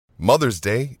Mother's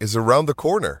Day is around the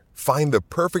corner. Find the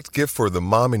perfect gift for the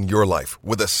mom in your life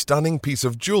with a stunning piece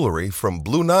of jewelry from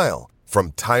Blue Nile.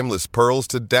 From timeless pearls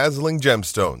to dazzling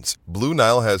gemstones, Blue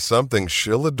Nile has something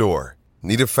she'll adore.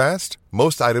 Need it fast?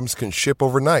 Most items can ship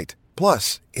overnight.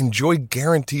 Plus, enjoy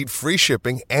guaranteed free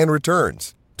shipping and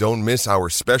returns. Don't miss our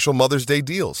special Mother's Day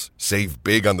deals. Save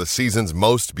big on the season's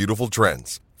most beautiful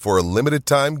trends. For a limited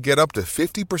time, get up to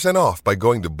 50% off by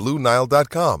going to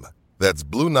BlueNile.com. That's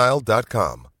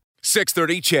BlueNile.com.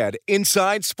 630 CHED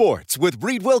Inside Sports with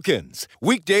Reed Wilkins.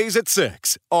 Weekdays at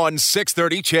 6 on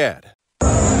 630 CHED.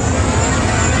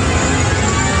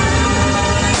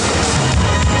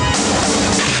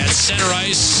 At center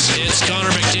ice, it's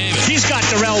Connor McDavid. He's got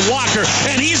Darrell Walker,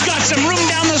 and he's got some room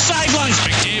down the sidelines.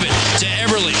 McDavid to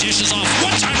Eberle, dishes off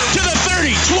one-timer. To the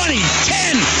 30, 20,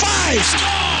 10, 5.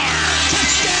 Score!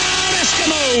 Touchdown,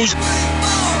 Eskimos!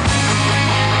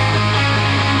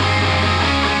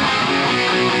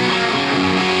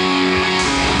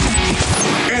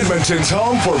 Edmonton's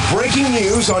home for breaking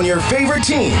news on your favorite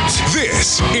teams.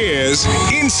 This is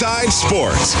Inside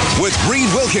Sports with Reed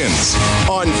Wilkins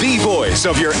on the voice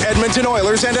of your Edmonton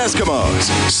Oilers and Eskimos.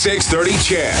 630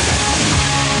 CHED.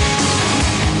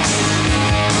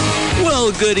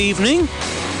 Well, good evening.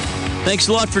 Thanks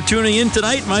a lot for tuning in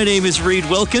tonight. My name is Reed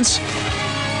Wilkins.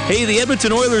 Hey, the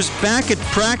Edmonton Oilers back at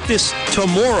practice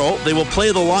tomorrow. They will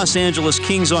play the Los Angeles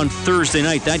Kings on Thursday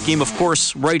night. That game, of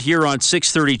course, right here on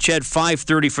 630 CHED,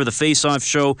 5:30 for the face-off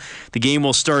show. The game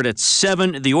will start at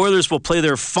 7. The Oilers will play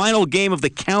their final game of the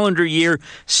calendar year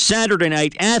Saturday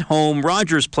night at home,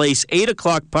 Rogers Place, 8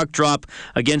 o'clock puck drop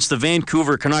against the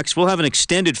Vancouver Canucks. We'll have an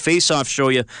extended face-off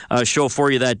show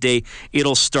for you that day.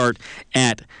 It'll start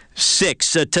at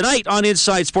 6. Tonight on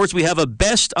Inside Sports, we have a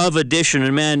best of edition.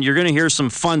 And, man, you're going to hear some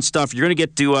fun stuff. You're going to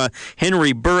get to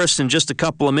Henry Burris in just a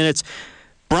couple of minutes.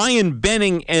 Brian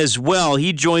Benning as well.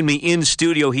 He joined me in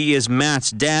studio. He is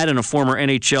Matt's dad and a former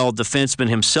NHL defenseman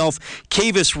himself.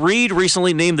 Kavis Reed,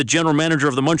 recently named the general manager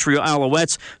of the Montreal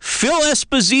Alouettes. Phil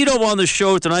Esposito on the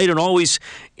show tonight, and always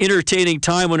entertaining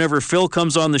time whenever Phil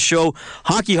comes on the show.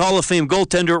 Hockey Hall of Fame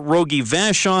goaltender Rogie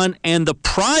Vachon, and the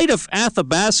pride of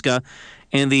Athabasca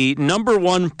and the number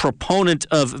one proponent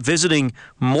of visiting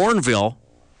Mourneville,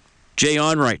 Jay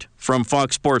Onrait from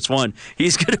Fox Sports 1.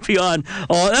 He's going to be on.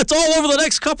 That's all over the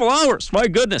next couple hours. My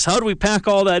goodness, how do we pack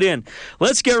all that in?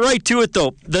 Let's get right to it,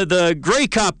 though. The Grey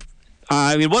Cup,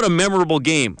 what a memorable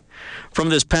game from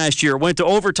this past year. It went to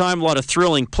overtime, a lot of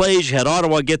thrilling plays. You had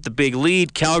Ottawa get the big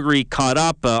lead. Calgary caught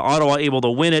up. Ottawa able to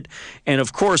win it. And,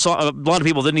 of course, a lot of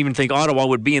people didn't even think Ottawa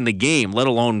would be in the game, let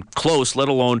alone close, let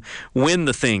alone win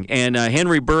the thing. And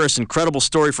Henry Burris, incredible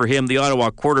story for him, the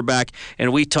Ottawa quarterback.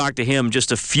 And we talked to him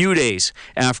just a few days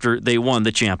after they won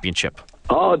the championship.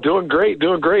 Oh, doing great.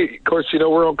 Of course,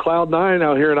 we're on Cloud 9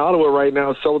 out here in Ottawa right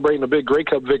now celebrating a big Grey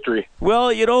Cup victory.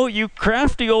 Well, you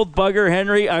crafty old bugger,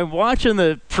 Henry. I'm watching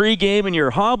the pregame and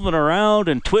you're hobbling around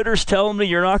and Twitter's telling me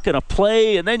you're not going to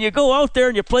play, and then you go out there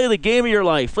and you play the game of your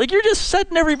life. Like, you're just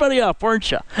setting everybody up, aren't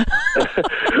you?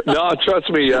 No, trust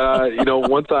me.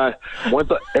 Once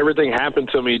everything happened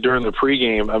to me during the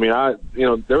pregame,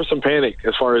 there was some panic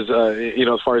as far as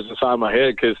inside my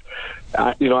head, because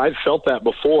I'd felt that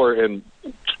before, and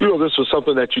this was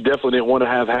something that you definitely didn't want to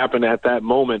have happen at that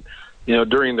moment,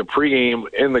 during the pregame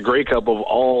in the Grey Cup of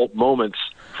all moments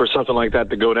for something like that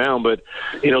to go down. But,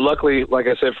 luckily, like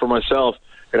I said, for myself,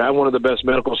 and I have one of the best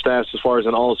medical staffs as far as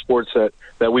in all the sports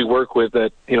that we work with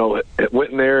that,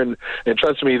 went in there and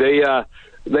trust me,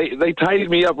 they tidied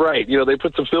me up right. They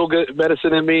put some feel-good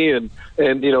medicine in me and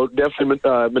definitely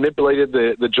manipulated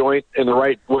the joint in the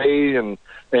right way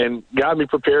and got me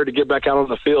prepared to get back out on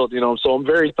the field. So I'm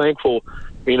very thankful,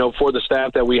 for the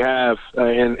staff that we have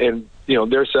and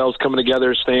their selves coming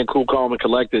together, staying cool, calm, and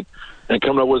collected, and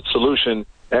coming up with a solution,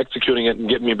 executing it, and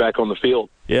getting me back on the field.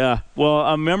 Yeah, well,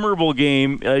 a memorable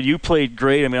game. You played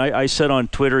great. I said on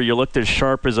Twitter you looked as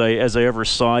sharp as I ever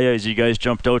saw you as you guys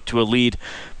jumped out to a lead.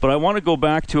 But I want to go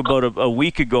back to about a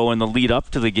week ago in the lead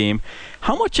up to the game.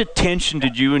 How much attention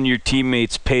did you and your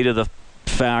teammates pay to the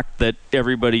fact that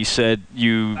everybody said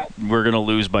you were going to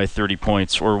lose by 30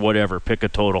 points or whatever? Pick a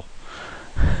total.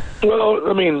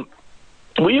 Well,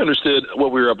 we understood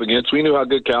what we were up against. We knew how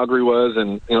good Calgary was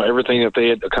and everything that they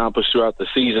had accomplished throughout the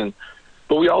season.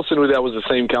 But we also knew that was the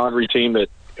same Calgary team that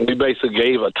we basically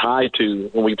gave a tie to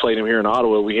when we played them here in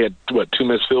Ottawa. We had, 2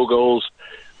 missed field goals.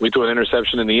 We threw an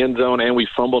interception in the end zone, and we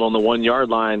fumbled on the 1-yard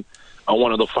line on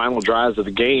one of the final drives of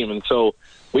the game. And so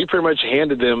we pretty much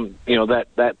handed them,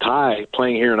 that tie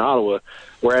playing here in Ottawa,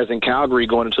 whereas in Calgary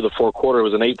going into the fourth quarter, it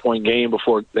was an 8-point game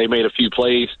before they made a few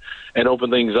plays and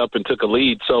opened things up and took a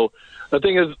lead. So the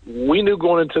thing is, we knew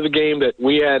going into the game that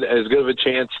we had as good of a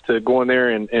chance to go in there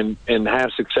and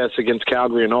have success against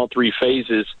Calgary in all three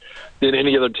phases than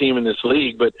any other team in this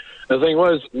league. But the thing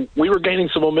was, we were gaining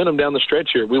some momentum down the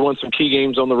stretch here. We won some key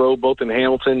games on the road, both in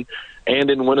Hamilton and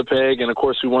in Winnipeg. And, of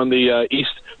course, we won the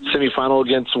East semifinal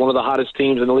against one of the hottest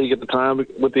teams in the league at the time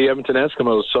with the Edmonton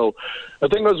Eskimos. So the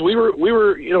thing was, we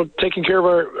were taking care of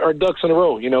our ducks in a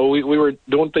row. We were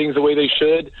doing things the way they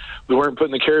should. We weren't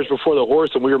putting the carriage before the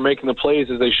horse, and we were making the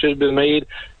plays as they should have been made.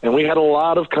 And we had a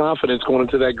lot of confidence going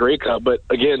into that Grey Cup. But,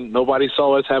 again, nobody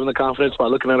saw us having the confidence by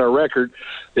looking at our record.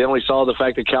 They only saw the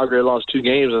fact that Calgary had lost 2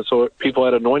 games, and so people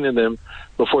had anointed them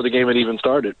before the game had even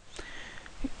started.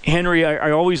 Henry, I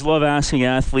always love asking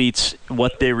athletes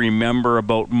what they remember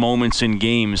about moments in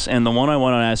games, and the one I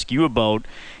want to ask you about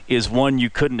is one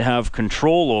you couldn't have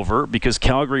control over because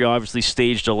Calgary obviously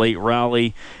staged a late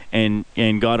rally and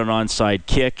got an onside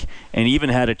kick and even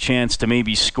had a chance to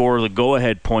maybe score the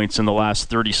go-ahead points in the last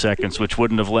 30 seconds, which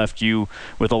wouldn't have left you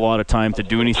with a lot of time to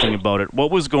do anything about it.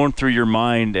 What was going through your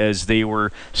mind as they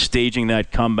were staging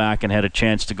that comeback and had a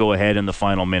chance to go ahead in the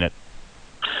final minute?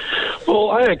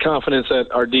 Well, I had confidence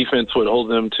that our defense would hold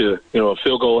them to, a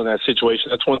field goal in that situation.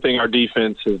 That's one thing our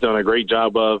defense has done a great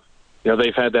job of.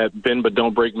 They've had that bend but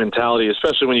don't break mentality,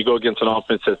 especially when you go against an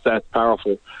offense that's that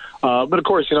powerful. But, of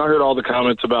course, I heard all the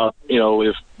comments about,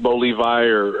 if Bo Levi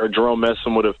or Jerome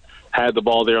Messam would have had the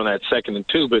ball there on that 2nd and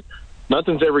 2, but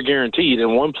nothing's ever guaranteed,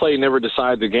 and one play never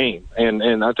decides the game.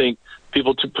 And I think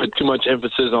people put too much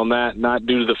emphasis on that, not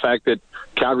due to the fact that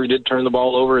Calgary did turn the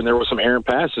ball over and there were some errant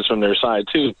passes from their side,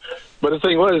 too. But the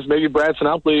thing was, maybe Brad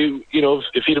Sinopoli,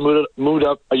 if he'd have moved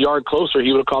up a yard closer,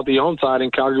 he would have caught the onside,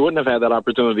 and Calgary wouldn't have had that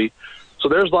opportunity. So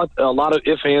there's a lot of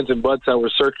ifs, ands, and buts that were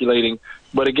circulating.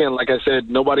 But again, like I said,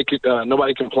 nobody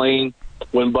complained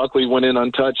when Buckley went in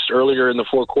untouched earlier in the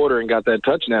fourth quarter and got that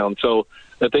touchdown. So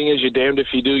the thing is, you're damned if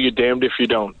you do, you're damned if you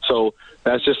don't. So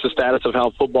that's just the status of how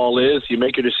football is. You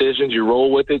make your decisions, you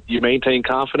roll with it, you maintain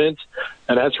confidence,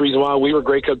 and that's the reason why we were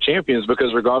Grey Cup champions,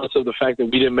 because regardless of the fact that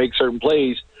we didn't make certain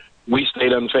plays, we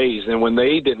stayed unfazed. And when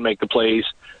they didn't make the plays,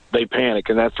 they panicked,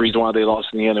 and that's the reason why they lost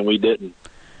in the end and we didn't.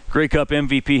 Grey Cup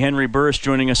MVP Henry Burris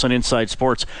joining us on Inside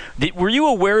Sports. Were you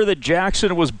aware that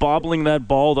Jackson was bobbling that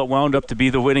ball that wound up to be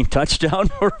the winning touchdown,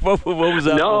 or what was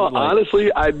that? No, like?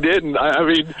 Honestly, I didn't. I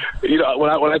mean,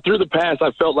 when I threw the pass,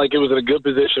 I felt like it was in a good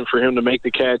position for him to make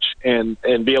the catch and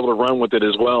be able to run with it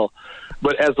as well.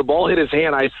 But as the ball hit his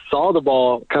hand, I saw the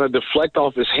ball kind of deflect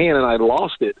off his hand, and I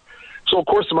lost it. So, of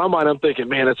course, in my mind, I'm thinking,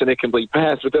 man, that's an incomplete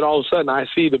pass. But then all of a sudden, I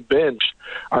see the bench,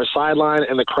 our sideline,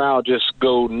 and the crowd just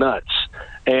go nuts.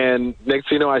 And next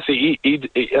thing you know, I see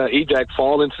Ejac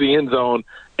fall into the end zone,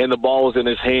 and the ball was in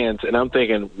his hands. And I'm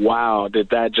thinking, wow, did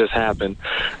that just happen?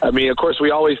 I mean, of course, we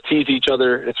always tease each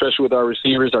other, especially with our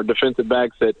receivers, our defensive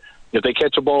backs, that if they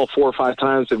catch a ball 4 or 5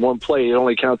 times in one play, it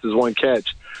only counts as one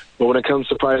catch. But when it comes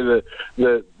to probably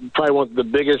the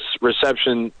biggest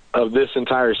reception of this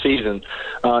entire season,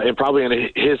 and probably in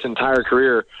his entire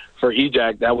career for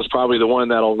Ejac, that was probably the one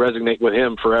that'll resonate with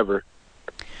him forever.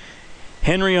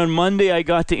 Henry, on Monday I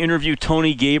got to interview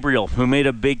Tony Gabriel, who made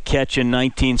a big catch in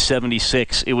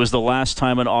 1976. It was the last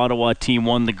time an Ottawa team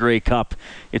won the Grey Cup.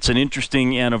 It's an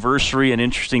interesting anniversary, an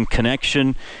interesting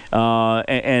connection,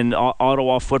 and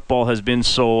Ottawa football has been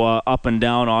so up and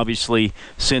down, obviously,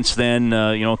 since then.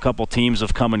 A couple teams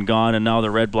have come and gone, and now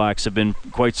the Red Blacks have been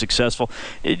quite successful.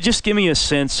 Just give me a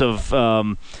sense of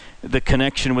the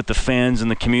connection with the fans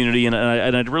and the community, and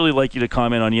I'd really like you to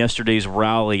comment on yesterday's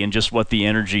rally and just what the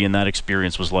energy in that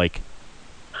experience was like.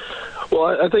 Well,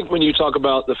 I think when you talk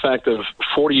about the fact of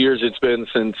 40 years it's been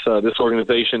since this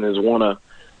organization has won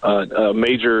a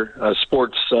major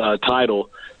sports title,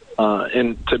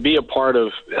 and to be a part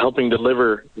of helping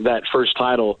deliver that first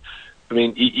title, I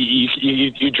mean,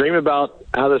 you dream about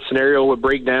how the scenario would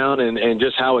break down and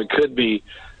just how it could be.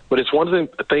 But it's one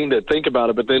thing to think about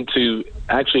it, but then to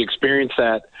actually experience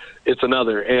that, it's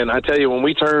another. And I tell you, when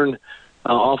we turned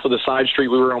off of the side street,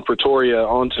 we were on Pretoria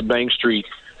onto Bank Street,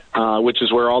 which is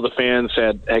where all the fans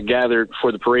had gathered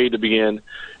for the parade to begin.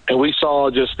 And we saw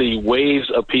just the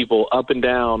waves of people up and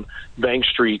down Bank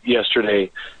Street yesterday.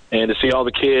 And to see all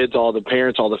the kids, all the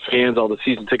parents, all the fans, all the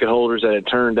season ticket holders that had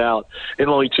turned out in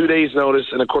only 2 days' notice.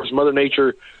 And, of course, Mother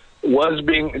Nature was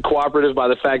being cooperative by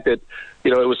the fact that, it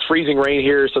was freezing rain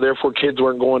here, so therefore kids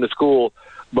weren't going to school.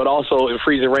 But also in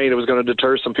freezing rain, it was going to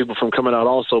deter some people from coming out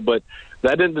also. But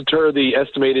that didn't deter the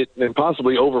estimated and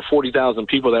possibly over 40,000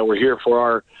 people that were here for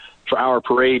our for our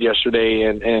parade yesterday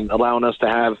and allowing us to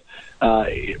have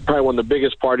probably one of the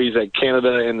biggest parties that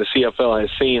Canada and the CFL has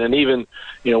seen. And even,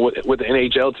 with the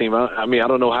NHL team, I mean, I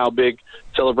don't know how big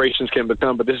celebrations can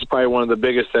become, but this is probably one of the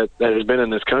biggest that has been in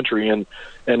this country. And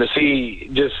to see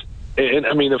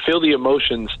to feel the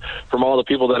emotions from all the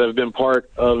people that have been part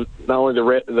of not only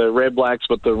the Red Blacks,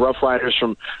 but the Rough Riders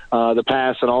from the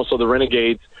past and also the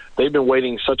Renegades. They've been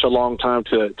waiting such a long time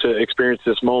to experience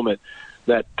this moment,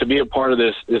 that to be a part of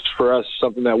this is for us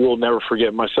something that we'll never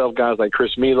forget. Myself, guys like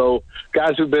Chris Milo,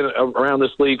 guys who've been around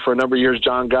this league for a number of years,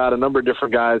 John Gott, a number of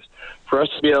different guys, for us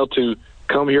to be able to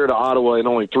come here to Ottawa in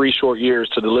only 3 short years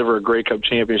to deliver a Grey Cup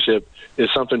championship is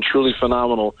something truly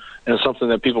phenomenal and something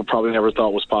that people probably never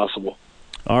thought was possible.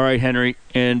 All right, Henry,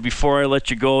 and before I let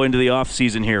you go into the off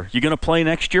season here, you going to play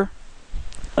next year?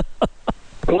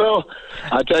 Well,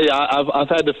 I tell you, I've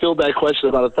had to field that question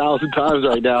about 1,000 times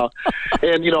right now.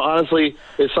 And, honestly,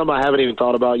 it's something I haven't even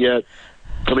thought about yet.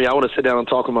 I mean, I want to sit down and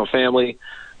talk with my family.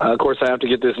 Of course, I have to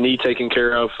get this knee taken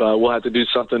care of. We'll have to do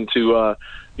something to,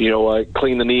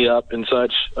 clean the knee up and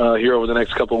such here over the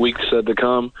next couple of weeks to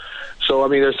come. So, I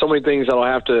mean, there's so many things that will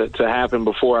have to happen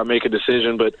before I make a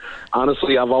decision. But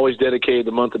honestly, I've always dedicated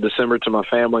the month of December to my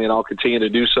family, and I'll continue to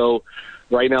do so.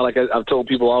 Right now, like I've told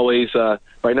people always,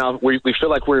 right now we feel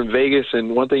like we're in Vegas,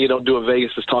 and one thing you don't do in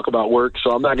Vegas is talk about work.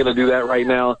 So I'm not going to do that right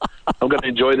now. I'm going to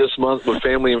enjoy this month with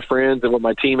family and friends and with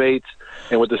my teammates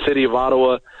and with the city of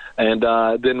Ottawa. And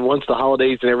then once the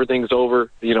holidays and everything's over,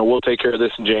 we'll take care of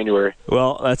this in January.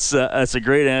 Well, that's a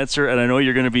great answer, and I know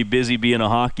you're going to be busy being a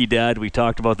hockey dad. We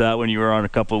talked about that when you were on a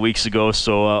couple of weeks ago,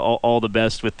 so all the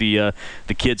best with the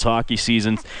kids' hockey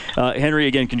season. Henry,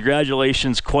 again,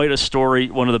 congratulations. Quite a story.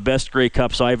 One of the best Grey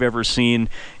Cups I've ever seen,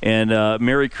 and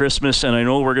Merry Christmas. And I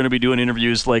know we're going to be doing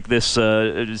interviews like this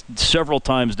several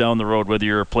times down the road, whether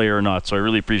you're a player or not, so I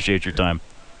really appreciate your time.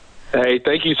 Hey,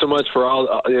 thank you so much for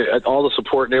all the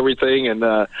support and everything, and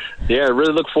I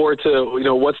really look forward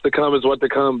to what's to come is what to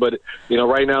come. But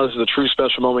right now this is a true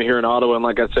special moment here in Ottawa, and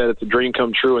like I said, it's a dream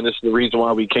come true, and this is the reason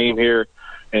why we came here.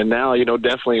 And now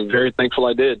definitely very thankful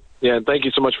I did. Yeah, and thank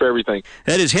you so much for everything.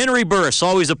 That is Henry Burris.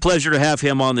 Always a pleasure to have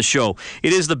him on the show.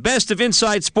 It is the best of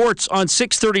Inside Sports on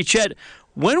 630 CHED.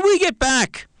 When we get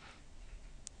back,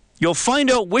 you'll find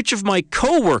out which of my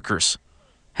co-workers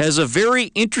has a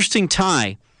very interesting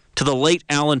tie to the late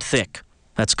Alan Thicke.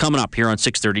 That's coming up here on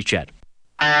 630 CHED.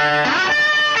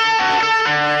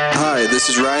 Hi, this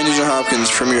is Ryan Nugent-Hopkins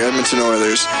from your Edmonton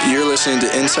Oilers. You're listening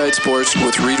to Inside Sports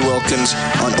with Reed Wilkins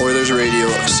on Oilers Radio,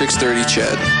 630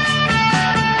 CHED.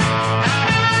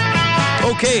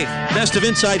 Okay, best of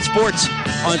Inside Sports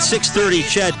on 630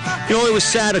 CHED. It was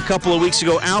sad a couple of weeks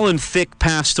ago. Alan Thicke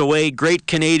passed away, great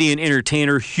Canadian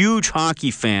entertainer, huge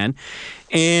hockey fan.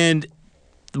 And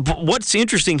what's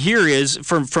interesting here is,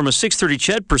 from a 630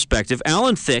 CHED perspective,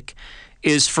 Alan Thicke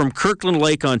is from Kirkland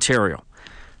Lake, Ontario.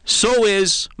 So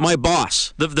is my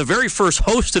boss, the very first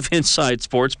host of Inside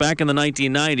Sports back in the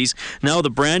 1990s, now the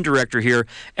brand director here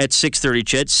at 630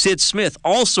 CHED, Sid Smith,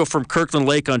 also from Kirkland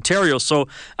Lake, Ontario. So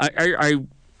I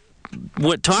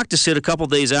talked to Sid a couple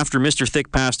days after Mr.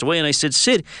 Thicke passed away, and I said,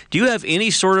 Sid, do you have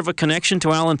any sort of a connection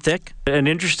to Alan Thicke? An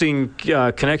interesting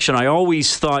connection. I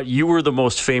always thought you were the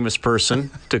most famous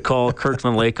person to call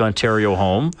Kirkland Lake, Ontario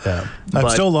home. Yeah, I'm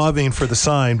still lobbying for the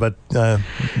sign, but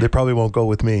they probably won't go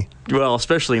with me. Well,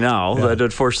 especially now. Yeah.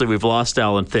 Unfortunately, we've lost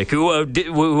Alan Thicke, who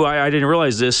I didn't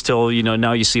realize this till,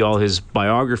 now you see all his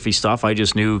biography stuff. I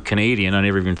just knew Canadian. I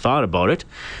never even thought about it.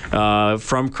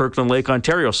 From Kirkland Lake,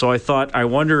 Ontario. So I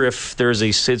wonder if there's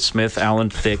a Sid Smith, Alan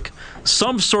Thicke,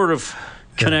 some sort of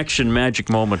connection, magic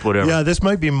moment, whatever. Yeah, this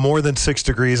might be more than 6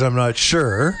 degrees. I'm not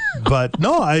sure, but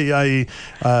no, I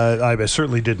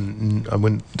certainly didn't. I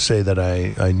wouldn't say that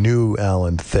I knew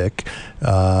Alan Thicke,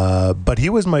 but he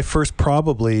was my first,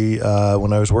 probably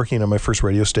when I was working on my first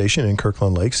radio station in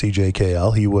Kirkland Lake,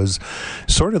 CJKL. He was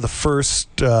sort of the first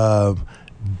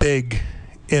big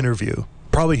interview.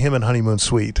 Probably him and Honeymoon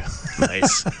Suite.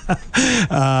 Nice.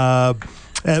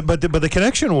 But the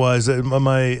connection was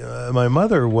my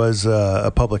mother was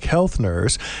a public health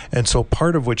nurse, and so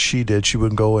part of what she did, she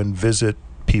would go and visit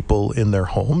people in their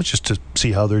homes just to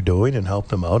see how they're doing and help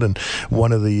them out. And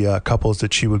one of the couples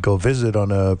that she would go visit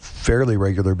on a fairly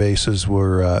regular basis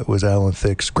was Alan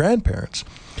Thicke's grandparents,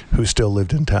 who still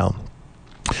lived in town.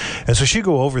 And so she'd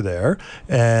go over there,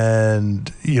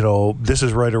 and this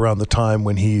is right around the time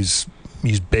when he's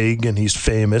big and he's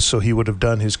famous, so he would have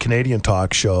done his Canadian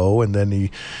talk show, and then he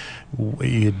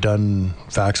he had done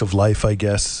Facts of Life, I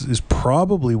guess, is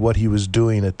probably what he was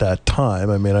doing at that time.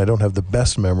 I mean, I don't have the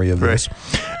best memory of this,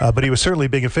 but he was certainly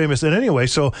big and famous. And anyway,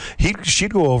 so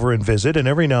she'd go over and visit, and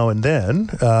every now and then,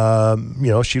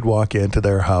 she'd walk into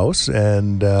their house,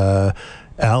 and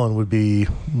Alan would be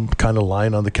kind of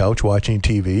lying on the couch watching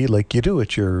TV like you do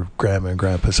at your grandma and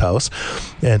grandpa's house.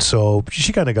 And so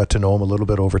she kind of got to know him a little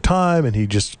bit over time, and he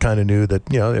just kind of knew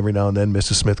that, every now and then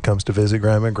Mrs. Smith comes to visit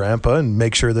grandma and grandpa and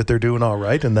make sure that they're doing all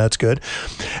right, and that's good.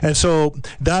 And so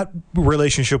that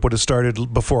relationship would have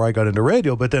started before I got into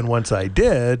radio, but then once I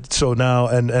did, so now,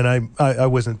 and I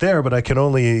wasn't there, but I can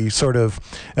only sort of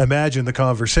imagine the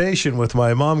conversation with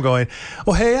my mom going,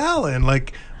 "Oh, hey, Alan,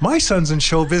 like, my son's in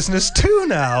show business too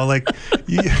now. Like,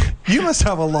 you must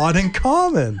have a lot in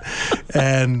common."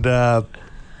 And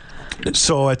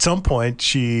so at some point,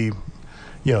 she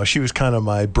was kind of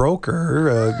my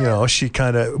broker. She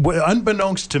kind of,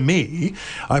 unbeknownst to me,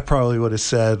 I probably would have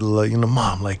said,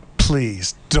 "Mom, like,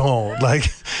 please don't.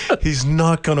 Like, he's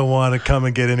not going to want to come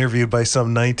and get interviewed by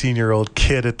some 19-year-old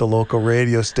kid at the local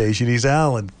radio station. He's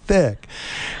Alan Thicke."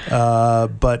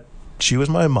 But she was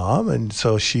my mom, and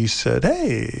so she said,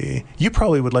 "Hey, you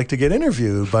probably would like to get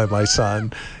interviewed by my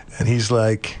son." And he's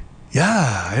like,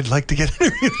 "Yeah, I'd like to get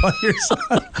interviewed by your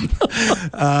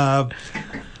son."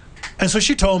 And so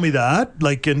she told me that,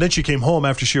 and then she came home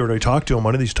after she already talked to him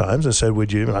one of these times and said,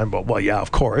 "Would you?" And I'm, "Well, yeah, of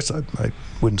course. I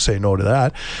wouldn't say no to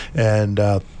that." And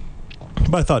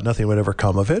but I thought nothing would ever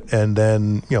come of it. And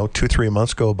then, 2-3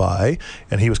 months go by,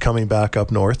 and he was coming back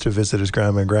up north to visit his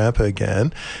grandma and grandpa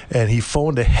again. And he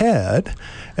phoned ahead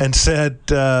and said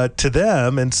to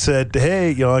them, and said,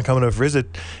 "Hey, I'm coming to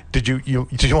visit. Did you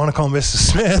want to call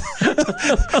Mrs.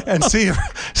 Smith and see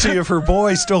if her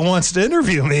boy still wants to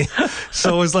interview me?"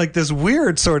 So it was like this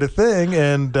weird sort of thing.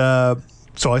 And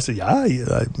so I said,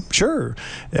 yeah, sure.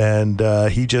 And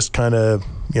he just kind of,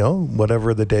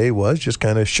 whatever the day was, just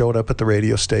kind of showed up at the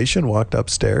radio station, walked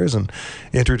upstairs and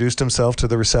introduced himself to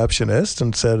the receptionist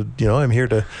and said, "I'm here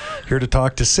to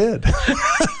talk to Sid."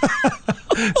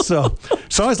 So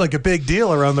I was like a big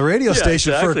deal around the radio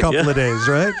station for a couple of days,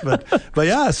 right? But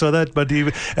yeah, so that, but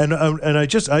he, and I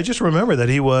just remember that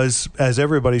he was, as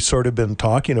everybody's sort of been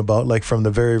talking about, like from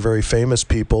the very, very famous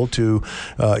people to,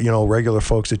 regular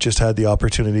folks that just had the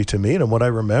opportunity to meet him. What I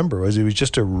remember was he was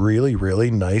just a really,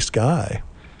 really nice guy.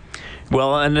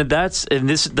 Well, and that's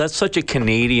such a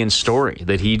Canadian story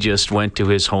that he just went to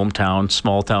his hometown,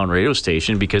 small town radio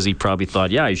station because he probably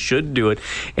thought, yeah, I should do it.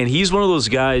 And he's one of those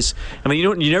guys. I mean,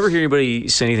 you never hear anybody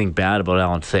say anything bad about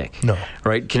Alan Thicke. No.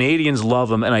 Right? Canadians love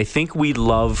him, and I think we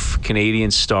love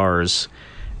Canadian stars.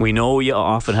 We know you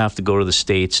often have to go to the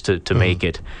States to make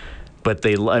it. But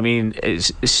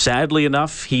sadly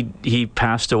enough, he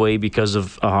passed away because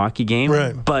of a hockey game.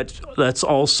 Right. But that's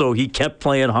also, he kept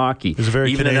playing hockey. Even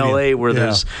Canadian. In L.A. where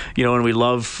there's, and we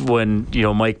love when,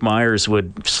 Mike Myers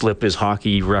would slip his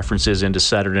hockey references into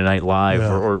Saturday Night Live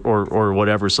or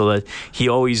whatever, so that he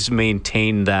always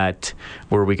maintained that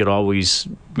where we could always,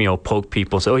 poke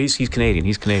people. So he's Canadian.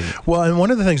 He's Canadian. Well, and one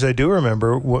of the things I do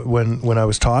remember when I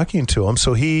was talking to him,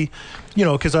 so he,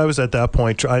 because I was at that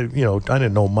point, I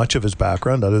didn't know much of his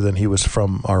background other than he was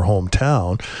from our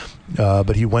hometown.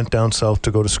 But he went down south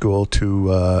to go to school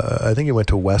to, I think he went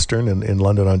to Western in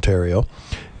London, Ontario.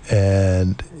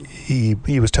 And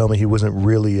he was telling me he wasn't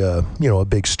really a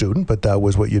big student, but that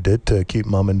was what you did to keep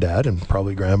mom and dad and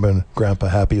probably grandma and grandpa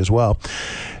happy as well.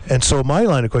 And so my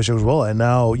line of question was, well, and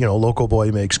now, local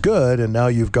boy makes good, and now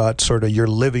you've got sort of, you're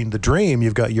living the dream,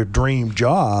 you've got your dream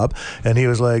job. And he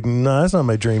was like, no, that's not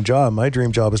my dream job. My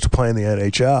dream job is to play in the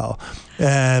NHL.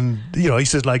 And, he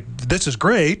says, like, this is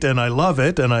great, and I love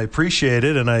it, and I appreciate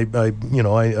it, and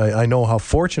I know how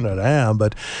fortunate I am,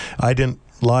 but I didn't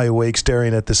lie awake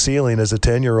staring at the ceiling as a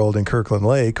 10-year-old in Kirkland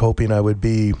Lake, hoping I would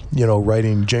be,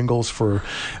 writing jingles for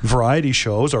variety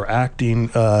shows or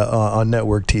acting on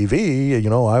network TV.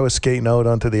 I was skating out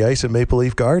onto the ice at Maple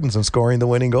Leaf Gardens and scoring the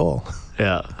winning goal.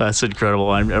 Yeah, that's incredible.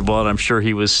 I'm sure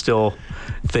he was still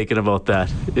thinking about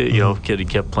that. Kid, he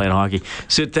kept playing hockey.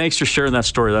 Sid, thanks for sharing that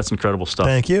story. That's incredible stuff.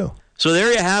 Thank you. So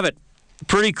there you have it.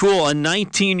 Pretty cool. A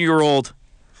 19-year-old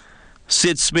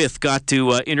Sid Smith got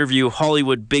to interview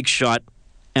Hollywood big shot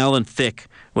Alan Thicke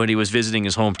when he was visiting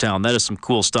his hometown. That is some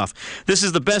cool stuff. This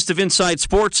is the best of Inside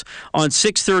Sports on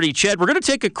 630 CHED. We're going to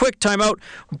take a quick timeout.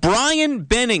 Brian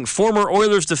Benning, former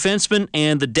Oilers defenseman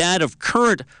and the dad of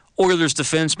current Oilers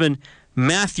defenseman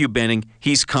Matthew Benning,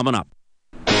 he's coming up.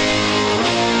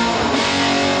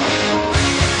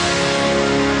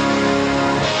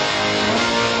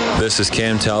 This is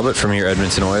Cam Talbot from your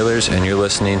Edmonton Oilers, and you're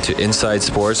listening to Inside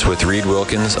Sports with Reed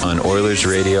Wilkins on Oilers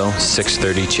Radio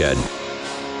 630 CHED.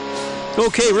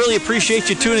 Okay, really appreciate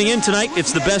you tuning in tonight.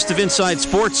 It's the best of Inside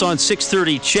Sports on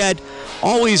 630 CHED.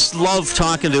 Always love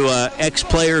talking to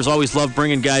ex-players. Always love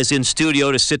bringing guys in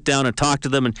studio to sit down and talk to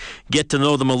them and get to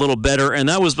know them a little better. And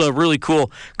that was really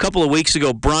cool. A couple of weeks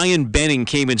ago, Brian Benning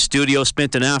came in studio,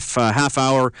 spent an half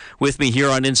hour with me here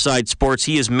on Inside Sports.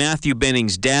 He is Matthew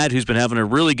Benning's dad, who's been having a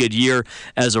really good year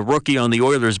as a rookie on the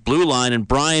Oilers blue line. And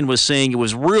Brian was saying it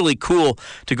was really cool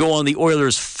to go on the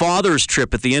Oilers' father's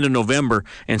trip at the end of November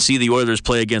and see the Oilers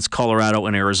play against Colorado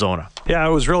and Arizona. Yeah,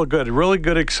 it was real good. Really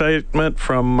good excitement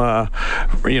from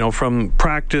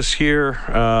practice here,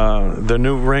 the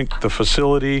new rink, the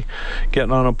facility,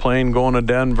 getting on a plane, going to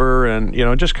Denver, and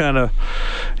just kind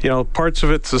of, parts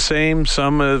of it's the same.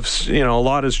 Some have, a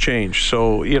lot has changed.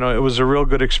 So it was a real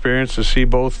good experience to see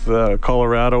both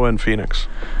Colorado and Phoenix.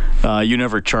 You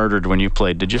never chartered when you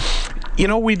played, did you?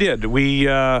 We did. We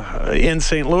in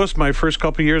St. Louis, my first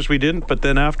couple of years, we didn't. But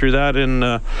then after that, in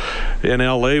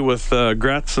L.A. with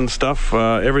Gretz and stuff,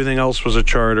 everything else was a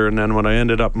charter. And then when I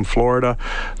ended up in Florida,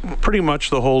 pretty much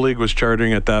the whole league was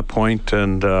chartering at that point,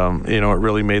 and it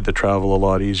really made the travel a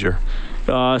lot easier.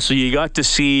 So you got to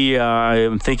see,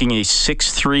 I'm thinking, a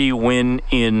 6-3 win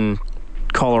in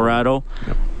Colorado.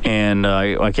 Yep. And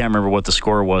I can't remember what the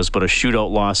score was, but a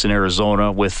shootout loss in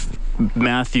Arizona with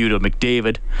Matthew to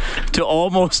McDavid to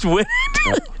almost win.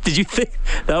 Did you think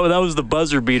that was the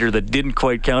buzzer beater that didn't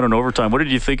quite count in overtime? What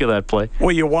did you think of that play?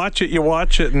 Well, you watch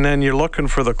it, and then you're looking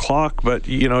for the clock, but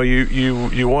you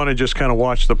want to just kind of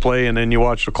watch the play, and then you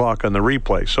watch the clock on the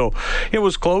replay. So it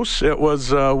was close. It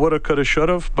was woulda, coulda,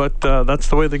 shoulda, but that's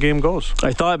the way the game goes.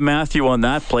 I thought Matthew on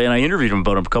that play, and I interviewed him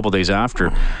about him a couple days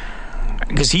after,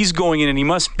 because he's going in and he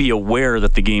must be aware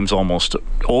that the game's almost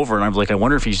over. And I'm like, I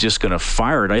wonder if he's just going to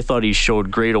fire it. I thought he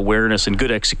showed great awareness and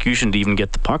good execution to even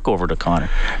get the puck over to Connor.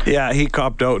 Yeah, he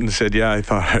copped out and said, I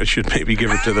thought I should maybe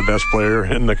give it to the best player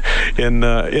in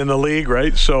the league,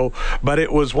 right? So, but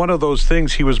it was one of those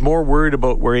things. He was more worried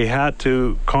about where he had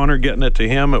to, Connor getting it to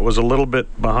him. It was a little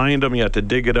bit behind him. He had to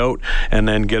dig it out and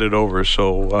then get it over.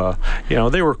 So,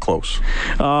 they were close.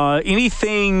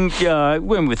 Anything,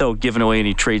 without giving away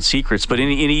any trade secrets, but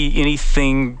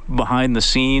anything behind the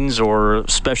scenes or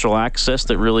special access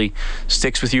that really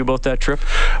sticks with you about that trip?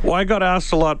 Well, I got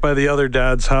asked a lot by the other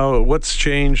dads what's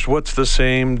changed, what's the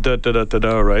same,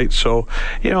 right? So,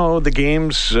 the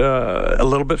game's a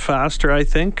little bit faster, I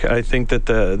think. I think that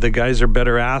the guys are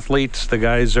better athletes. The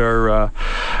guys are,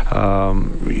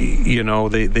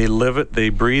 they live it, they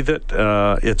breathe it.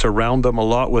 It's around them a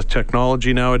lot with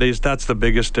technology nowadays. That's the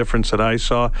biggest difference that I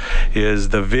saw is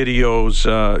the videos.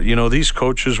 These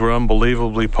coaches were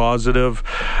unbelievably positive.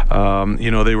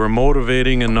 They were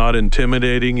motivating and not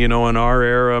intimidating. In our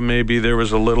era, maybe there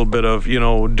was a little bit of,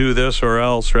 do this or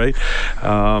else, right?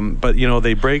 But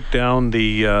they break down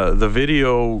the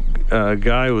video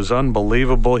guy was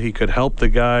unbelievable. He could help the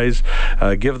guys,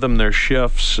 give them their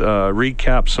shifts,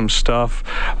 recap some stuff,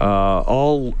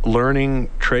 all learning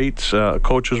traits.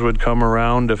 Coaches would come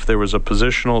around if there was a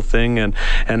positional thing, and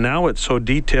now it's so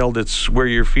detailed. It's where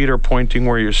your feet are pointing,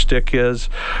 where your stick is,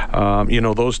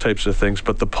 those types of things.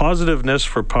 But the positiveness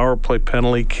for power play,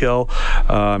 penalty kill,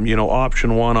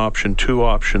 option 1, option 2,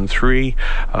 option 3,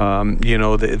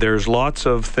 there's lots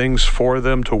of things for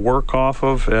them to work off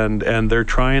of, and they're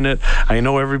trying it. I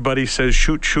know everybody says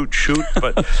shoot,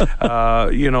 but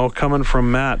coming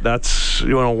from Matt, that's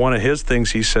one of his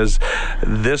things. He says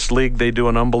this league, they do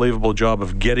an unbelievable job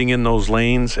of getting in those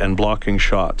lanes and blocking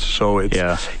shots. So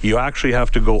you actually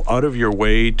have to go out of your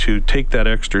way to take that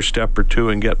extra step or two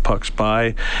and get pucks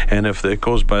by, and if it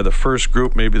goes by the first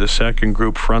group, maybe the second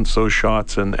group fronts those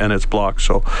shots and it's blocked.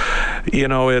 So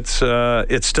it's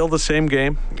still the same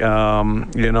game,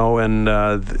 and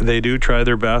they do try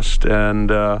their best,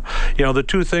 and the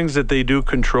two things that they do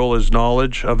control is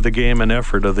knowledge of the game and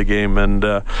effort of the game, and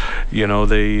they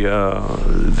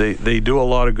do a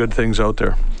lot of good things out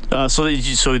there. So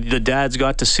the dads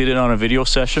got to sit in on a video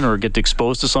session or get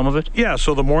exposed to some of it? Yeah,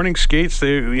 so the morning skates,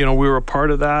 we were a part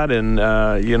of that, and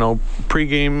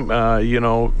pregame,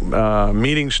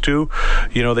 meetings too.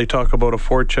 They talk about a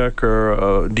forecheck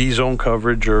or a D-zone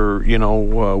coverage, or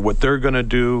what they're going to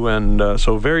do, and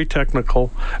so very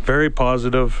technical, very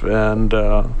positive, and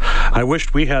I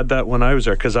wished we had that when I was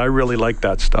there, because I really like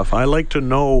that stuff. I like to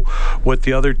know what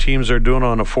the other teams are doing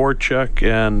on a forecheck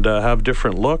and have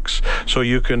different looks, so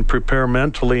you can prepare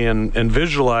mentally and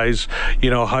visualize,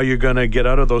 how you're going to get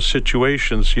out of those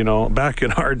situations. Back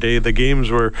in our day, the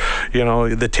games were,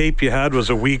 the tape you had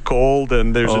was a week old,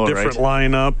 and there's a different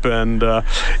lineup, and,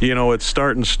 it's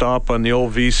start and stop on the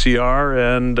old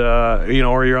VCR, and,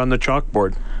 or you're on the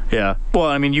chalkboard. Yeah. Well,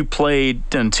 I mean, you played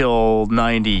until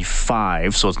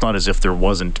 95, so it's not as if there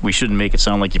wasn't. We shouldn't make it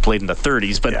sound like you played in the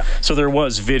 30s, but so there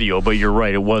was video. But you're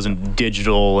right, it wasn't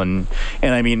digital. And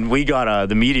I mean,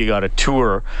 the media got a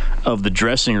tour of the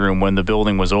dressing room when the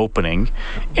building was opening,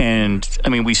 and I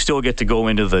mean, we still get to go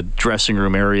into the dressing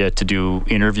room area to do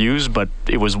interviews, but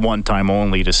it was one time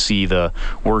only to see the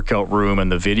workout room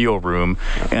and the video room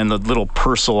and the little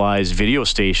personalized video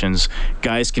stations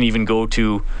guys can even go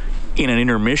to in an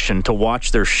intermission to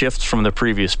watch their shifts from the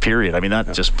previous period. I mean,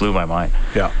 that just blew my mind.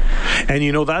 Yeah. And,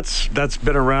 that's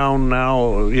been around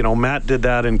now. Matt did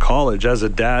that in college. As a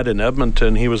dad in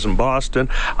Edmonton, he was in Boston.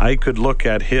 I could look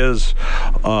at his,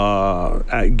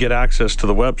 get access to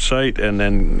the website and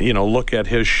then, look at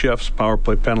his shifts, power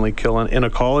play, penalty kill in a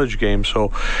college game.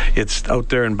 So it's out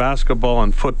there in basketball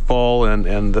and football,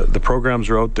 and the programs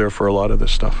are out there for a lot of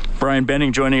this stuff. Brian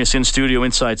Benning joining us in studio,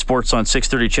 Inside Sports on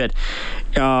 630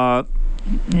 CHED.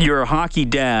 You're a hockey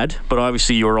dad, but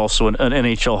obviously you're also an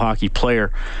NHL hockey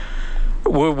player.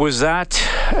 Was that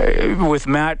with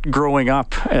Matt growing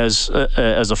up as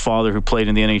a father who played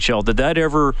in the NHL? Did that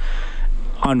ever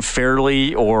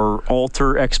unfairly or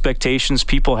alter expectations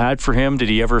people had for him? Did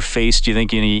he ever face, do you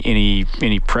think,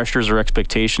 any pressures or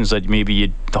expectations that maybe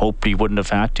you'd hoped he wouldn't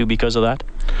have had to because of that?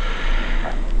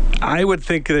 I would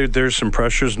think there's some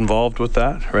pressures involved with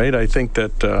that, right? I think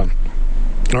that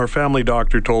our family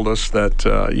doctor told us that,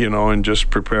 in just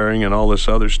preparing and all this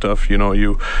other stuff, you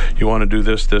want to do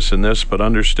this, and this, but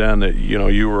understand that,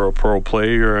 you were a pro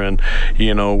player, and,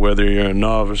 whether you're a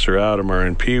novice or Adam or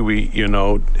in Pee Wee,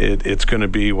 it's going to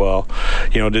be,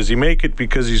 does he make it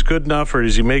because he's good enough, or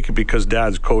does he make it because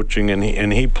Dad's coaching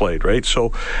and he played, right?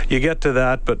 So you get to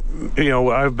that, but,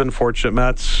 I've been fortunate.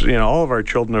 Matt's, all of our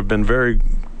children have been very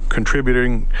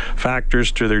contributing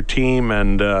factors to their team,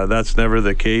 and that's never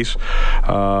the case.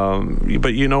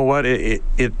 But you know what?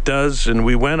 It does, and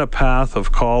we went a path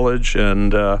of college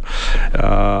and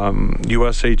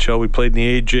USHL. We played in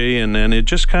the AJ, and then it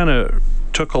just kind of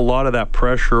took a lot of that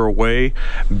pressure away,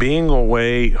 being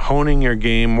away, honing your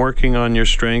game, working on your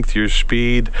strength, your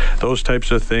speed, those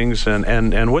types of things,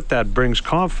 and with that brings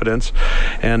confidence,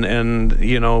 and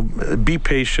be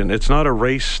patient. It's not a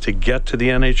race to get to the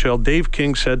NHL. Dave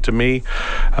King said to me,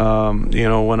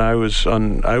 when I was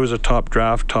a top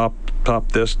draft, top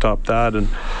this, top that, and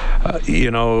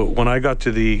when I got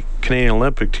to the Canadian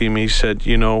Olympic team, he said,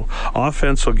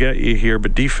 offense will get you here,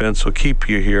 but defense will keep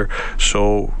you here.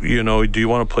 So, do you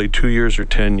want to play 2 years or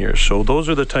 10 years? So those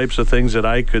are the types of things that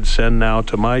I could send now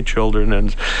to my children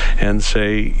and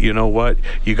say, you know what,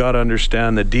 you got to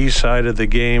understand the D side of the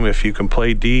game. If you can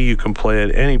play D, you can play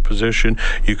at any position.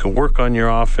 You can work on your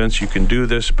offense. You can do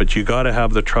this, but you got to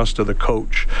have the trust of the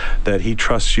coach that he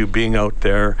trusts you being out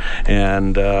there.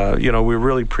 And, we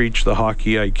really preach the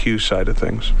hockey IQ side of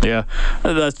things. Yeah,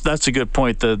 that's a good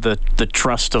point, the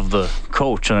trust of the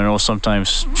coach. And I know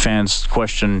sometimes fans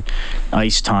question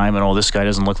ice time and, this guy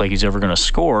doesn't look like he's ever going to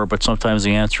score, but sometimes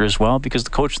the answer is, because the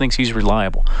coach thinks he's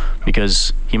reliable,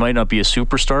 because he might not be a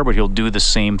superstar, but he'll do the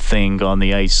same thing on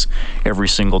the ice every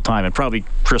single time. And probably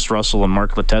Chris Russell and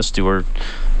Mark Letestu are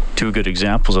two good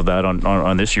examples of that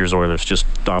on this year's Oilers, just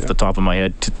off the top of my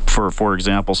head, for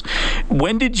examples.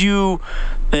 When did you,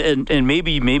 and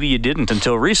maybe you didn't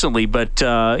until recently, but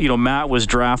Matt was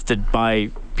drafted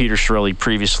by Peter Chiarelli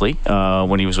previously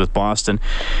when he was with Boston,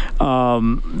 but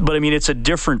I mean, it's a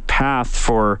different path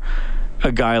for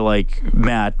a guy like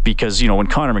Matt, because when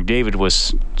Connor McDavid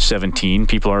was 17,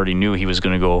 people already knew he was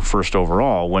going to go first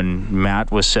overall. When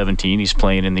Matt was 17, he's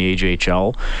playing in the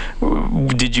AJHL.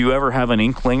 Did you ever have an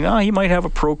inkling he might have a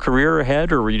pro career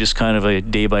ahead, or were you just kind of a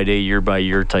day-by-day,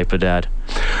 year-by-year type of dad?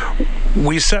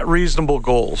 We set reasonable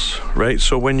goals, right?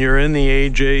 So when you're in the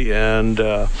AJ, and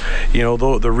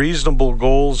the reasonable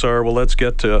goals are, let's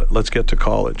get to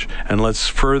college, and let's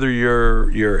further your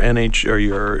NH or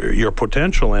your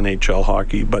potential NHL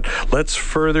hockey, but let's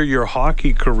further your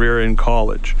hockey career in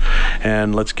college,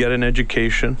 and let's get an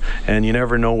education, and you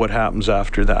never know what happens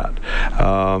after that.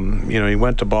 He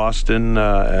went to Boston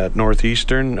at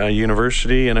Northeastern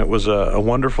University, and it was a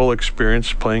wonderful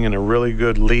experience playing in a really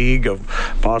good league of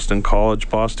Boston College,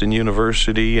 Boston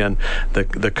University, and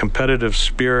the competitive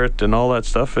spirit and all that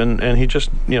stuff, and he just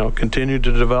continued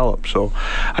to develop. So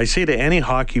I say to any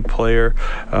hockey player,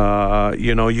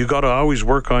 you got to always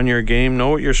work on your game, know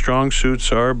what your strong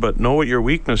suits are, but know what your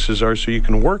weaknesses are so you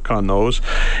can work on those,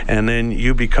 and then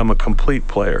you become a complete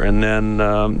player. And then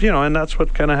and that's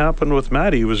what kind of happened with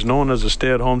Matt. He was known as a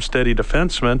stay-at-home steady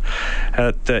defenseman.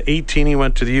 At 18, he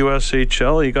went to the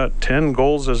USHL. He got 10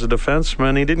 goals as a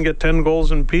defenseman. He didn't get 10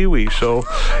 goals in Pee Wee. So,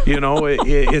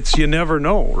 it's you never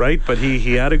know, right? But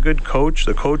he had a good coach.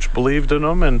 The coach believed in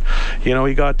him, and,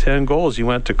 he got 10 goals. He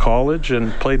went to college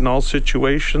and played in all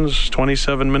situations,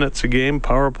 27 minutes a game,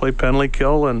 power play, penalty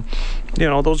kill, and,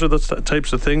 those are the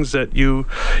types of things that you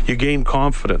gain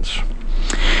confidence.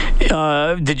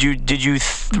 Did you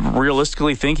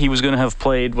realistically think he was going to have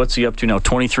played, what's he up to now,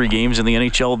 23 games in the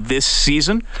NHL this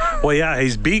season? Well, yeah,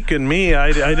 he's beaking me.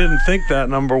 I didn't think that,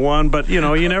 number one, but, you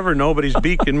never know, but he's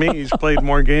beaking me. He's played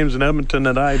more games in Edmonton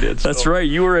than I did. That's right.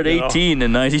 You were at 18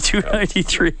 in 92,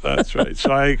 93. That's right.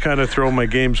 So I kind of throw my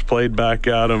games played back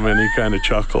at him, and he kind of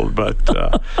chuckled. But,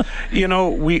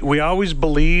 we always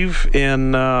believe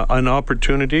in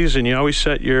opportunities, and you always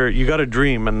you got to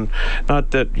dream, and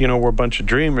not that, we're a bunch of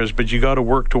dreamers, but you got to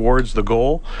work towards the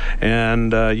goal,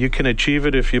 and you can achieve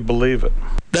it if you believe it.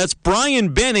 That's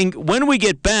Brian Benning. When we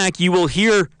get back, you will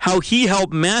hear how he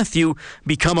helped Matthew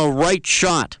become a right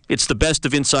shot. It's the best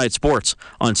of Inside Sports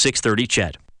on 630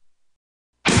 CHED.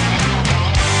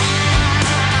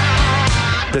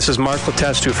 This is Mark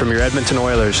Letestu from your Edmonton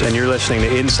Oilers, and you're listening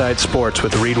to Inside Sports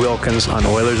with Reed Wilkins on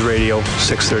Oilers Radio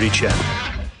 630 CHED.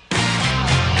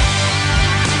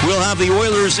 We'll have the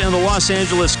Oilers and the Los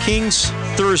Angeles Kings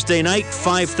Thursday night,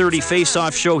 5:30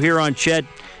 face-off show here on CHED.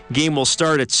 Game will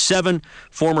start at 7.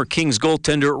 Former Kings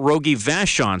goaltender Rogie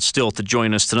Vachon still to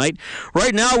join us tonight.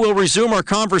 Right now, we'll resume our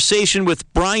conversation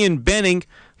with Brian Benning,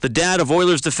 the dad of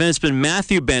Oilers defenseman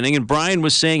Matthew Benning, and Brian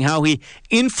was saying how he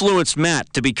influenced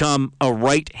Matt to become a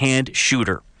right-hand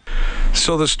shooter.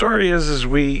 So the story is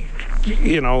we,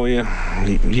 you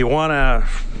want to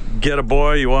get a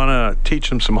boy, you want to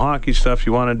teach him some hockey stuff,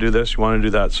 you want to do this, you want to do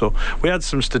that. So we had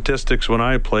some statistics when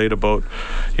I played about,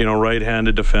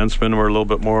 right-handed defensemen were a little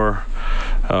bit more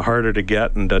harder to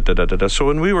get, and da-da-da-da-da. So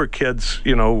when we were kids,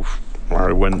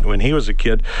 or when he was a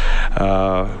kid,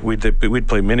 we'd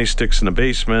play mini sticks in the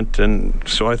basement, and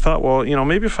so I thought, well,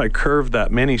 maybe if I curved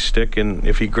that mini stick, and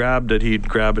if he grabbed it, he'd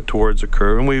grab it towards a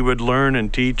curve, and we would learn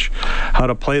and teach how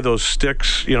to play those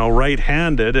sticks,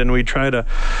 right-handed, and we try to,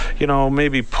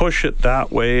 maybe push it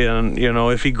that way, and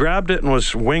if he grabbed it and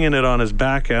was winging it on his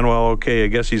backhand, well, okay, I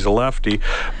guess he's a lefty,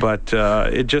 but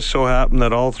it just so happened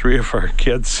that all three of our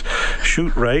kids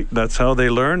shoot right. That's how they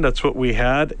learned. That's what we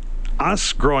had.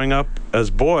 Us growing up as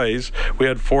boys, we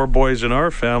had 4 boys in our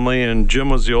family, and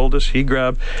Jim was the oldest. He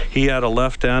had a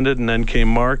left-handed, and then came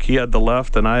Mark. He had the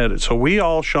left, and I had it. So we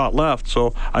all shot left.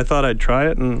 So I thought I'd try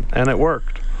it, and it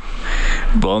worked.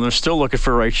 Well, and they're still looking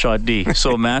for right shot D.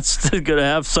 So Matt's going to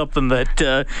have something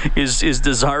that is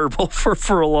desirable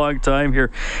for a long time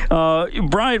here.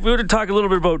 Brian, we want to talk a little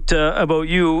bit about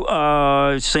you.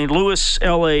 St. Louis,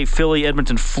 L.A., Philly,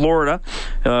 Edmonton, Florida.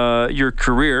 Your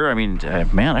career. I mean,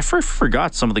 man, I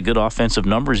forgot some of the good offensive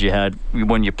numbers you had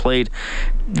when you played.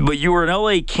 But you were an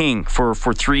L.A. King for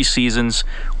 3 seasons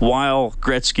while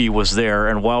Gretzky was there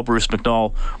and while Bruce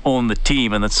McNall owned the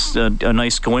team. And that's a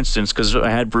nice coincidence because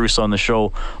I had Bruce on the show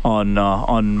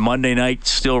on Monday night,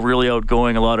 still really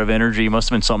outgoing, a lot of energy. Must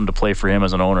have been something to play for him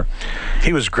as an owner.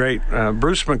 He was great.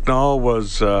 Bruce McNall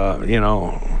was,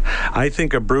 I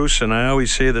think of Bruce, and I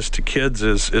always say this to kids,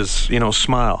 is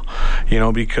smile,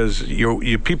 because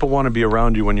people want to be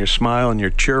around you when you smile and you're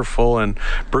cheerful, and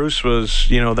Bruce was,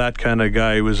 that kind of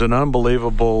guy. He was an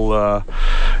unbelievable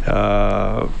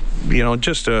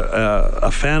just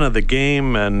a fan of the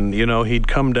game, and he'd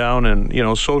come down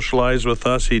and socialize with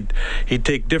us. He'd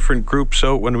take different groups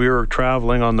out when we were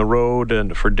traveling on the road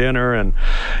and for dinner, and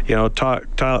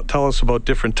tell us about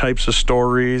different types of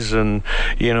stories, and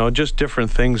just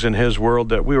different things in his world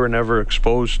that we were never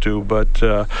exposed to,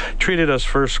 but treated us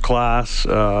first class.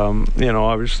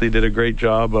 Obviously did a great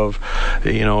job of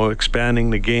expanding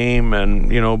the game, and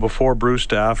before Bruce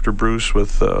to after Bruce,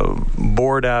 with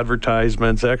board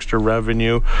advertisements, extra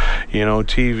revenue,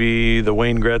 TV, the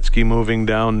Wayne Gretzky moving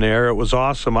down there. It was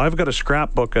awesome. I've got a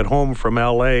scrapbook at home from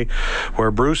LA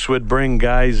where Bruce would bring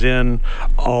guys in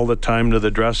all the time to the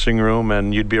dressing room,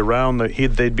 and you'd be around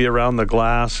they'd be around the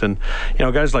glass, and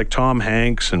guys like Tom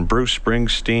Hanks and Bruce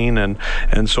Springsteen,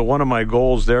 and so one of my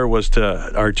goals there was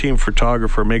to our team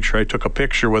photographer make sure I took a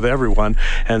picture with everyone,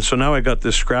 and so now I got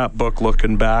this scrapbook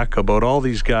looking back about all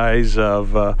these guys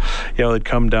of they'd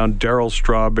come down, Darryl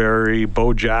Strawberry,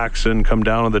 Bo Jackson, Jackson come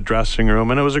down to the dressing room,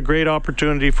 and it was a great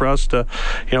opportunity for us to,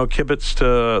 kibitz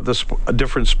to the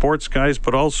different sports guys,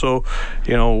 but also,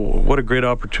 what a great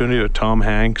opportunity with Tom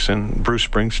Hanks and Bruce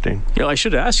Springsteen. Yeah, I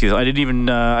should ask you. I didn't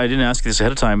ask you this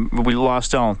ahead of time. We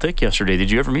lost Alan Thicke yesterday. Did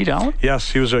you ever meet Alan?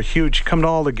 Yes, he was a huge. Come to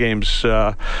all the games.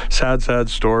 Sad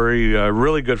story.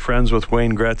 Really good friends with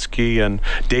Wayne Gretzky and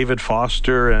David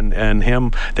Foster and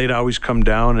him. They'd always come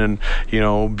down and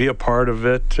be a part of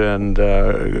it, and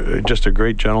just a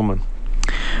great gentleman.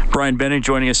 Brian Benning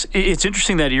joining us. It's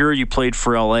interesting that era you played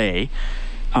for LA.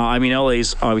 LA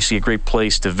is obviously a great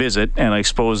place to visit, and I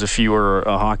suppose if you were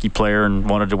a hockey player and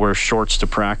wanted to wear shorts to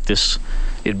practice,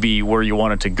 it'd be where you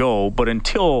wanted to go. But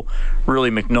until really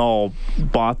McNall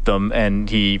bought them and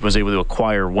he was able to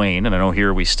acquire Wayne, and I know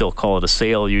here we still call it a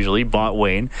sale usually, bought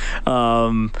Wayne,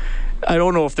 I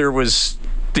don't know if there was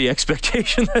the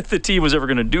expectation that the team was ever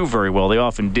going to do very well. They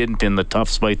often didn't in the tough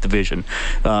Smythe division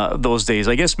those days.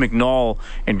 I guess McNall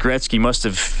and Gretzky must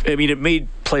have, it made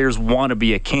players want to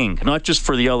be a king, not just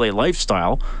for the LA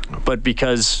lifestyle, but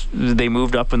because they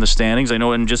moved up in the standings. I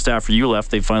know, and just after you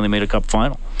left, they finally made a cup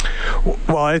final.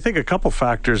 Well, I think a couple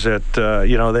factors that,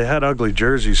 they had ugly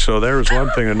jerseys, so there was one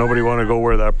thing that nobody wanted to go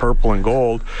wear that purple and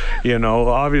gold.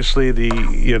 Obviously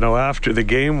after the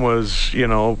game was,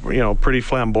 pretty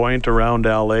flamboyant around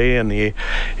LA in the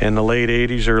late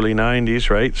 80s, early 90s,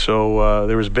 right? So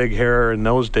there was big hair in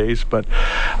those days. But,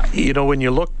 when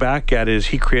you look back at it,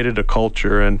 he created a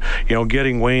culture, and,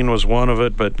 getting Wayne was one of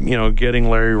it, but, getting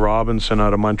Larry Robinson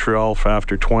out of Montreal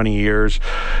after 20 years,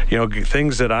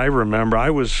 things that I remember, I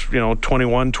was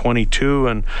 21, 22,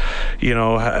 and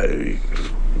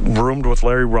roomed with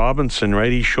Larry Robinson,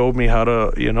 right? He showed me how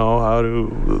to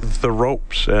the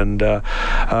ropes, and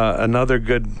another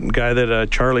good guy that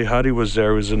Charlie Huddy was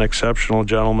there, was an exceptional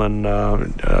gentleman.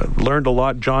 Learned a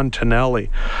lot. John Tonelli.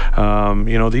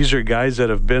 These are guys that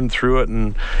have been through it,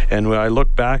 and when I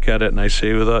look back at it and I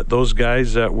say those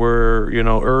guys that were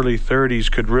early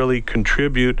 30s could really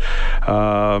contribute,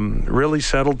 really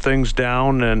settled things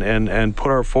down and put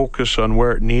our focus on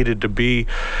where it needed to be.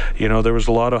 There was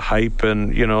a lot of hype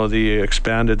and the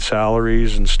expanded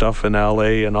salaries and stuff in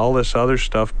LA and all this other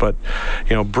stuff, but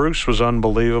Bruce was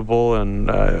unbelievable,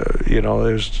 and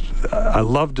I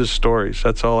loved his stories.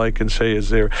 That's all I can say is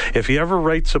there. If he ever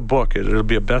writes a book, it'll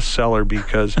be a bestseller,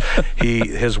 because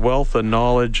his wealth of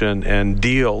knowledge and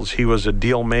deals. He was a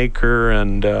deal maker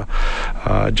and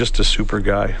just a super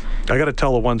guy. I got to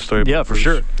tell one story. Yeah, for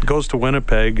sure. Goes to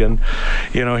Winnipeg, and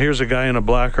here's a guy in a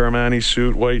black Armani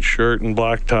suit, white shirt, and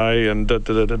black tie, and But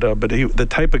the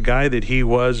type of guy that he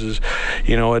was is,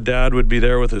 a dad would be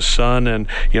there with his son, and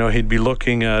he'd be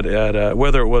looking at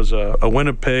whether it was a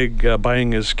Winnipeg,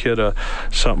 buying his kid a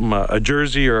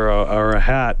jersey or a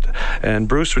hat, and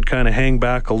Bruce would kind of hang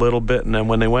back a little bit, and then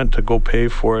when they went to go pay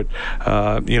for it,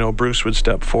 Bruce would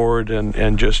step forward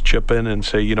and just chip in and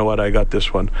say, what, I got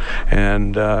this one,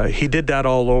 and he did that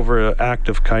all over. Act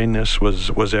of kindness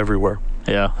was everywhere.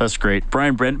 Yeah, that's great.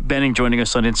 Brian Benning joining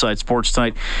us on Inside Sports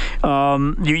tonight.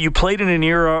 You played in an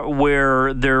era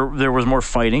where there was more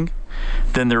fighting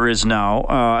than there is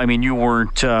now. You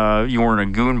weren't a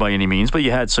goon by any means, but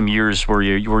you had some years where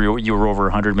you were over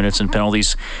 100 minutes in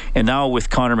penalties. And now with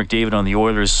Connor McDavid on the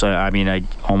Oilers,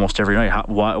 almost every night.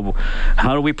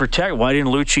 How do we protect? Why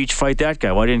didn't Lucic fight that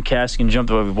guy? Why didn't Kassian jump?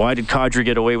 Why did Kadri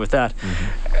get away with that?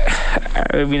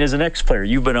 Mm-hmm. As an ex-player,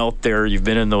 you've been out there, you've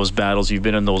been in those battles, you've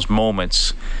been in those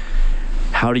moments.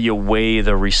 How do you weigh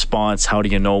the response? How do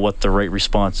you know what the right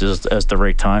response is at the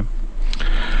right time?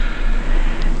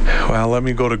 Well, let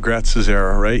me go to Gretz's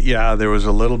era, right? Yeah, there was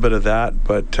a little bit of that,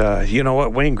 but you know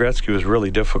what? Wayne Gretzky was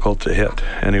really difficult to hit,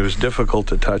 and he was difficult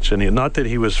to touch. And not that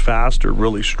he was fast or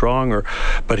really strong,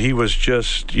 but he was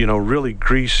just, really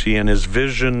greasy in his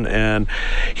vision, and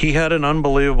he had an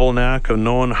unbelievable knack of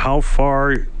knowing how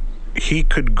far he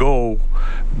could go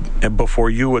before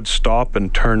you would stop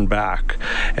and turn back.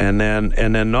 And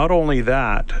then not only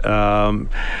that,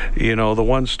 the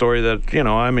one story that,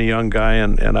 I'm a young guy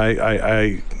and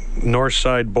I North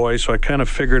Side boy, so I kind of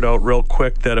figured out real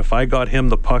quick that if I got him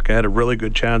the puck, I had a really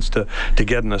good chance to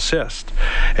get an assist.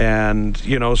 And,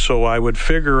 so I would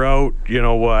figure out,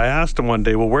 I asked him one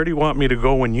day, well, where do you want me to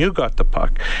go when you got the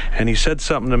puck? And he said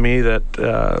something to me that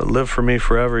lived for me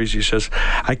forever. He says,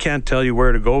 I can't tell you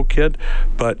where to go, kid,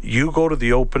 but you go to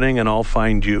the opening and I'll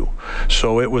find you.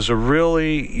 So it was a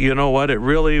really, it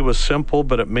really was simple,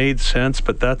 but it made sense.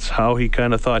 But that's how he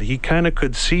kind of thought. He kind of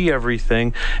could see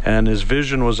everything, and his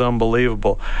vision was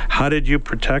unbelievable. How did you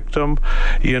protect him?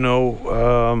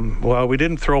 Well, we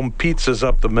didn't throw him pizzas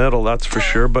up the middle, that's for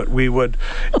sure, but we would,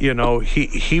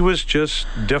 he was just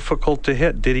difficult to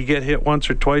hit. Did he get hit once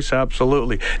or twice?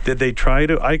 Absolutely. Did they try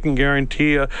to? I can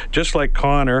guarantee you, just like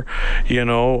Connor,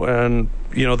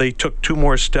 they took 2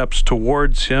 more steps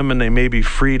towards him and they maybe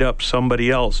freed up somebody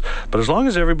else. But as long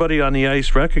as everybody on the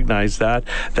ice recognized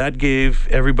that gave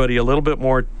everybody a little bit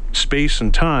more space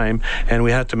and time, and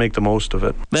we had to make the most of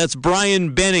it. That's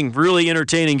Brian Benning, really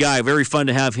entertaining guy. Very fun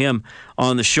to have him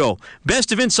on the show.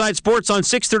 Best of Inside Sports on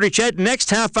 6:30 CHED. Next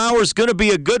half hour is going to be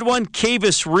a good one.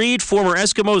 Kavis Reed, former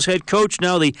Eskimos head coach,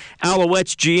 now the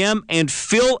Alouettes GM, and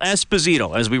Phil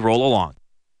Esposito as we roll along.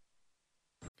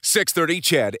 6:30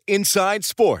 CHED Inside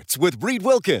Sports with Reed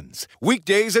Wilkins.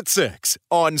 Weekdays at 6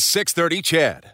 on 6:30 CHED.